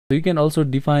So you can also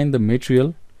define the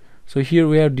material. So here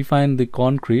we have defined the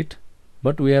concrete,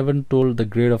 but we haven't told the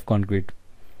grade of concrete.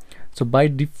 So by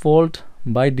default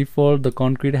the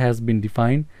concrete has been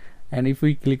defined, and if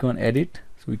we click on edit,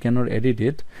 so we cannot edit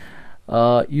it.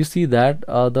 You see that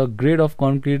the grade of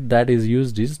concrete that is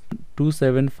used is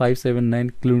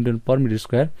 27579 kilonewton per meter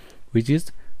square, which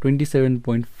is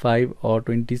 27.5 or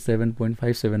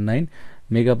 27.579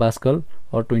 megapascal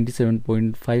or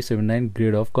 27.579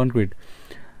 grade of concrete.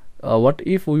 What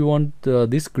if we want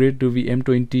this grade to be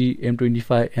M20,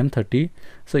 M25, M30?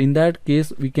 So in that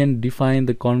case we can define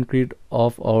the concrete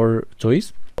of our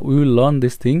choice. We will learn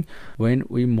this thing when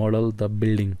we model the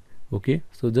building. Okay,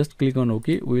 so just click on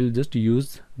OK. We will just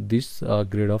use this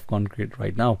grade of concrete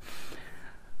right now.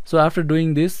 So after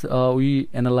doing this, we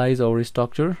analyze our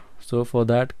structure. So for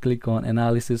that, click on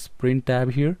analysis print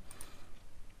tab here,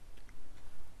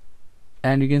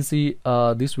 and you can see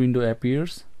this window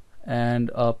appears, and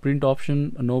print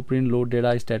option, no print, load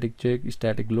data, static check,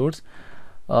 static loads.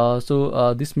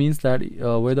 This means that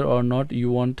whether or not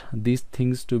you want these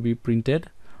things to be printed.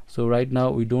 So right now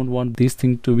we don't want this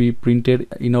thing to be printed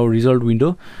in our result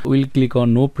window. We'll click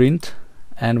on no print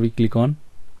and we click on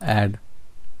add.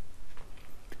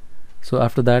 So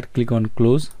after that, click on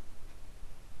close.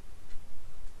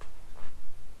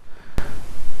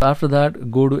 After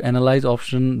that, go to analyze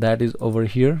option, that is over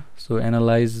here. So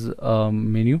analyze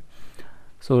menu.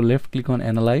 So left click on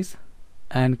analyze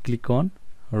and click on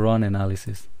run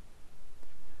analysis.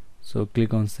 So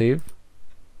click on save.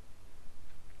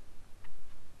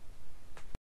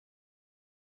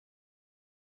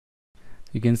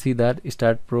 You can see that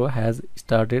STAAD Pro has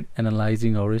started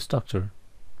analyzing our structure.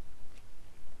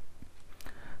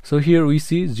 So here we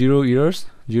see 0 errors,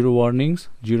 0 warnings,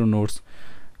 0 notes.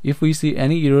 If we see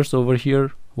any errors over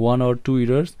here, 1 or 2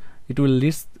 errors, it will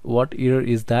list what error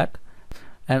is that,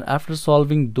 and after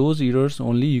solving those errors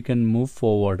only you can move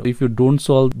forward. If you don't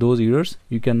solve those errors,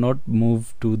 you cannot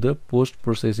move to the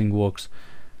post-processing works.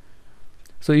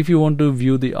 So if you want to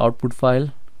view the output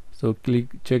file, so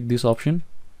check this option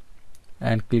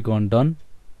and click on done.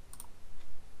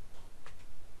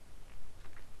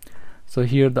 So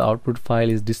here the output file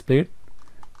is displayed.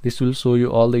 This will show you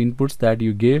all the inputs that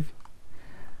you gave.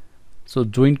 So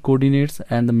joint coordinates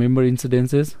and the member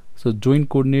incidences. So joint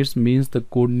coordinates means the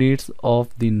coordinates of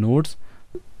the nodes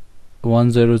 1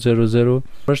 0 0 0.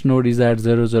 First node is at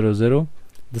 0 0 0.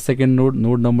 The second node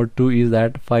number 2 is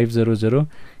at 5 0 0.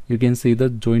 You can see the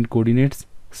joint coordinates.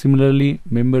 Similarly,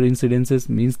 member incidences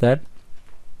means that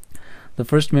the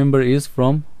first member is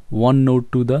from one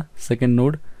node to the second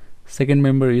node, second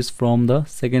member is from the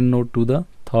second node to the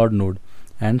third node,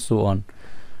 and so on.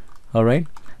 Alright,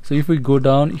 so if we go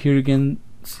down here, you can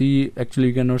see, actually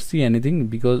you cannot see anything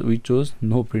because we chose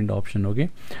no print option. Okay,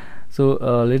 so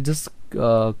let's just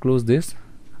close this.